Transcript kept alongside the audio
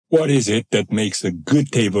What is it that makes a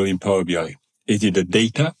good table in Power BI? Is it the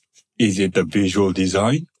data? Is it the visual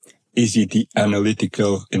design? Is it the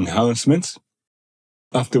analytical enhancements?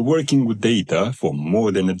 After working with data for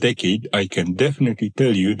more than a decade, I can definitely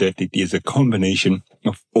tell you that it is a combination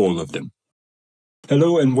of all of them.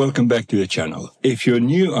 Hello and welcome back to the channel. If you're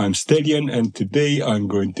new, I'm Stelian, and today I'm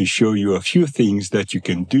going to show you a few things that you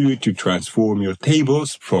can do to transform your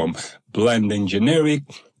tables from bland and generic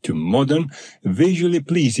to modern, visually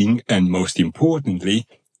pleasing, and most importantly,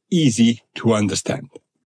 easy to understand.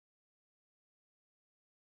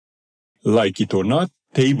 Like it or not,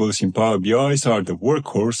 tables in Power BI are the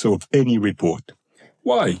workhorse of any report.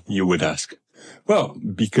 Why, you would ask? Well,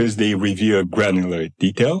 because they reveal granular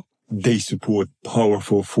detail, they support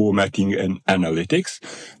powerful formatting and analytics,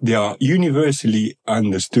 they are universally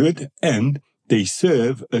understood, and they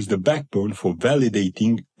serve as the backbone for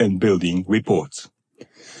validating and building reports.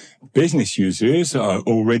 Business users are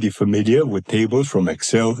already familiar with tables from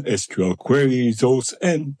Excel, SQL query results,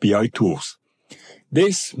 and BI tools.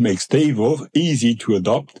 This makes tables easy to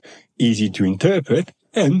adopt, easy to interpret,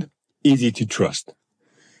 and easy to trust.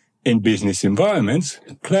 In business environments,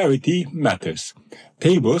 clarity matters.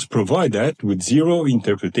 Tables provide that with zero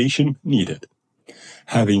interpretation needed.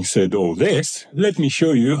 Having said all this, let me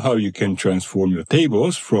show you how you can transform your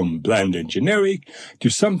tables from bland and generic to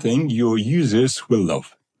something your users will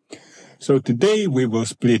love. So today we will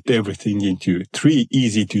split everything into 3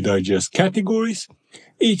 easy-to-digest categories,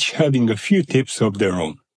 each having a few tips of their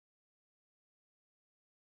own.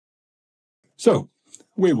 So,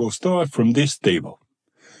 we will start from this table,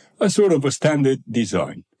 a sort of a standard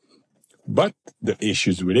design. But the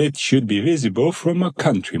issues with it should be visible from a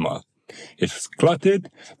country mile. It's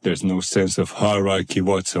cluttered, there's no sense of hierarchy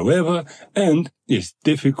whatsoever, and it's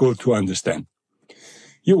difficult to understand.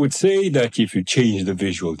 You would say that if you change the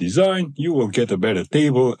visual design, you will get a better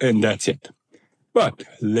table and that's it. But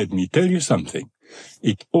let me tell you something.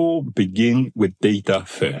 It all begins with data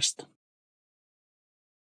first.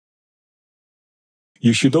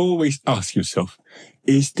 You should always ask yourself,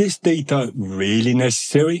 is this data really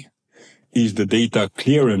necessary? Is the data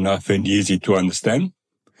clear enough and easy to understand?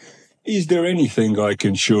 Is there anything I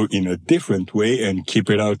can show in a different way and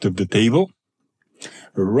keep it out of the table?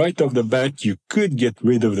 Right off the bat, you could get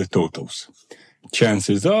rid of the totals.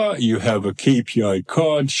 Chances are you have a KPI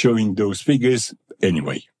card showing those figures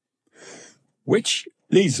anyway. Which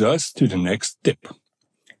leads us to the next tip.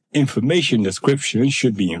 Information description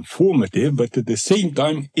should be informative, but at the same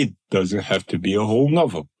time, it doesn't have to be a whole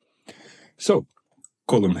novel. So,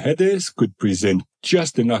 column headers could present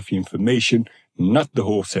just enough information, not the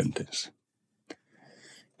whole sentence.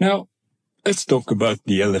 Now, let's talk about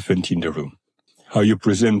the elephant in the room. How you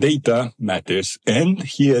present data matters, and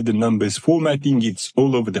here the numbers formatting, it's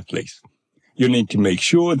all over the place. You need to make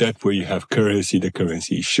sure that where you have currency, the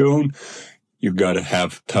currency is shown. You gotta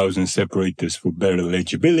have 1,000 separators for better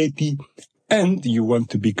legibility, and you want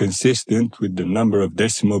to be consistent with the number of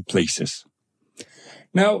decimal places.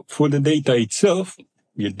 Now, for the data itself,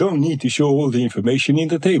 you don't need to show all the information in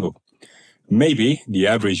the table. Maybe the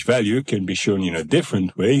average value can be shown in a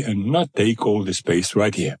different way and not take all the space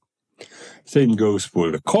right here. Same goes for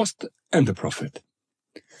the cost and the profit.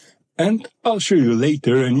 And I'll show you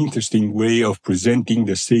later an interesting way of presenting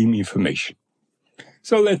the same information.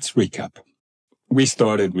 So let's recap. We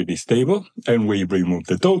started with this table and we removed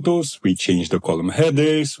the totals, we changed the column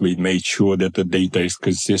headers, we made sure that the data is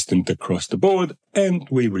consistent across the board, and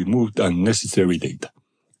we removed unnecessary data.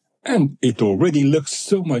 And it already looks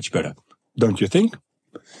so much better, don't you think?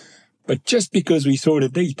 But just because we saw the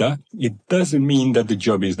data, it doesn't mean that the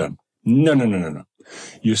job is done. No.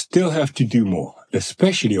 You still have to do more,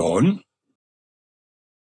 especially on...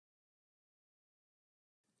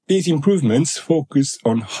 These improvements focus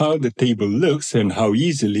on how the table looks and how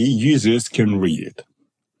easily users can read it.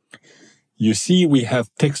 You see, we have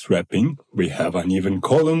text wrapping, we have uneven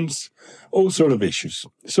columns, all sort of issues.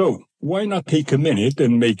 So, why not take a minute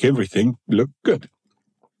and make everything look good?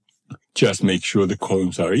 Just make sure the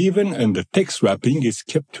columns are even and the text wrapping is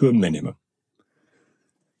kept to a minimum.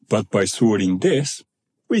 But by sorting this,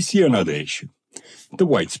 we see another issue, the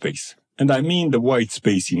white space. And I mean the white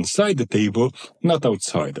space inside the table, not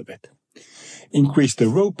outside of it. Increase the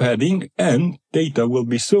row padding and data will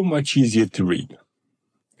be so much easier to read.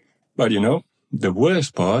 But you know, the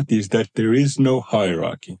worst part is that there is no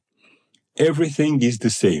hierarchy. Everything is the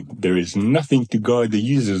same. There is nothing to guide the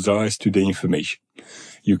user's eyes to the information.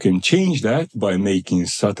 You can change that by making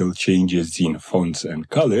subtle changes in fonts and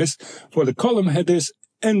colors for the column headers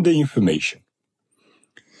and the information.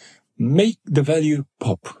 Make the value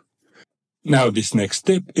pop. Now this next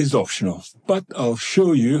step is optional, but I'll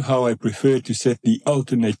show you how I prefer to set the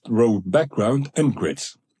alternate row background and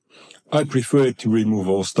grids. I prefer to remove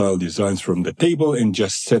all style designs from the table and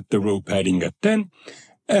just set the row padding at 10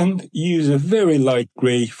 and use a very light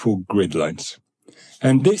gray for grid lines.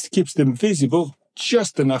 And this keeps them visible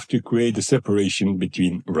just enough to create a separation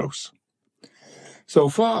between rows. So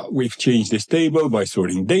far, we've changed this table by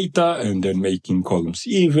sorting data and then making columns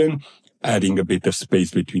even, adding a bit of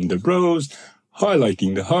space between the rows,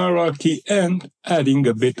 highlighting the hierarchy, and adding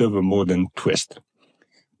a bit of a modern twist.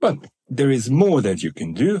 But there is more that you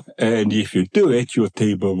can do, and if you do it, your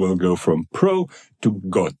table will go from Pro to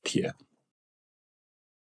God tier.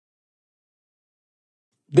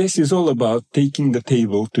 This is all about taking the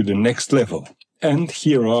table to the next level, and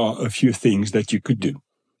here are a few things that you could do.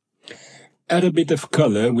 Add a bit of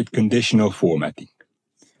color with conditional formatting.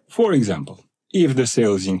 For example, if the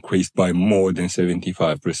sales increased by more than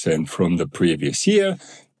 75% from the previous year,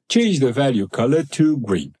 change the value color to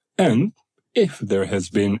green. And if there has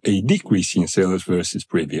been a decrease in sales versus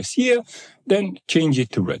previous year, then change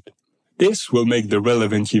it to red. This will make the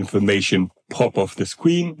relevant information pop off the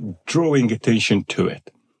screen, drawing attention to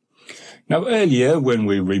it. Now earlier, when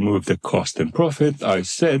we removed the cost and profit, I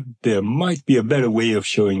said there might be a better way of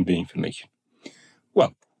showing the information.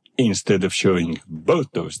 Well, instead of showing both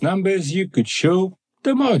those numbers, you could show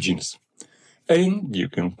the margins. And you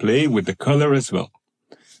can play with the color as well.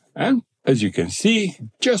 And as you can see,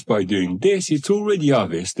 just by doing this, it's already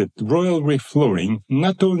obvious that Royal Reef Flooring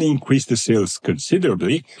not only increased the sales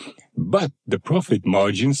considerably, but the profit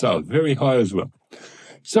margins are very high as well.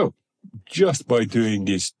 So, just by doing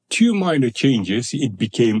these two minor changes, it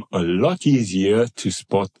became a lot easier to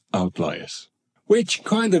spot outliers. Which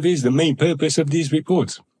kind of is the main purpose of these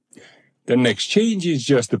reports. The next change is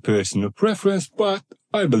just a personal preference, but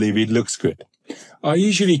I believe it looks good. I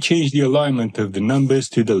usually change the alignment of the numbers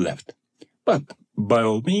to the left. But by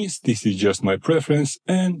all means, this is just my preference,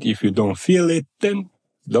 and if you don't feel it, then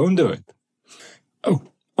don't do it. Oh,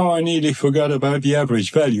 I nearly forgot about the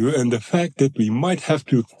average value and the fact that we might have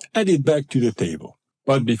to add it back to the table.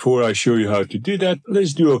 But before I show you how to do that,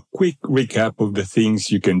 let's do a quick recap of the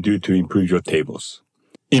things you can do to improve your tables.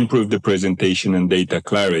 Improve the presentation and data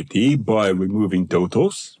clarity by removing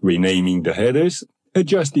totals, renaming the headers,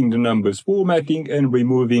 adjusting the numbers formatting, and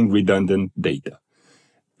removing redundant data.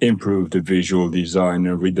 Improve the visual design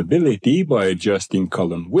and readability by adjusting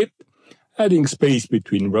column width, adding space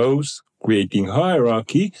between rows, creating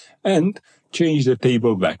hierarchy, and change the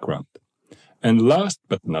table background. And last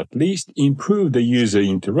but not least, improve the user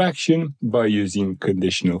interaction by using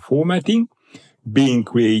conditional formatting, being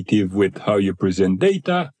creative with how you present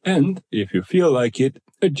data, and, if you feel like it,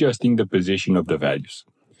 adjusting the position of the values.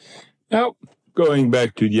 Now, going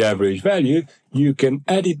back to the average value, you can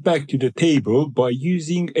add it back to the table by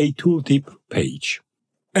using a tooltip page.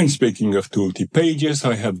 And speaking of tooltip pages,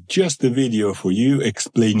 I have just a video for you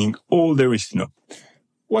explaining all there is to know.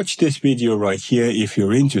 Watch this video right here if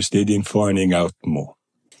you're interested in finding out more.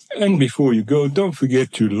 And before you go, don't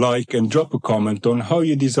forget to like and drop a comment on how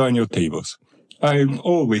you design your tables. I'm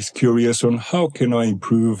always curious on how can I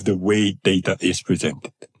improve the way data is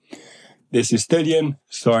presented. This is Stelian,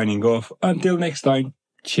 signing off. Until next time,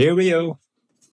 cheerio!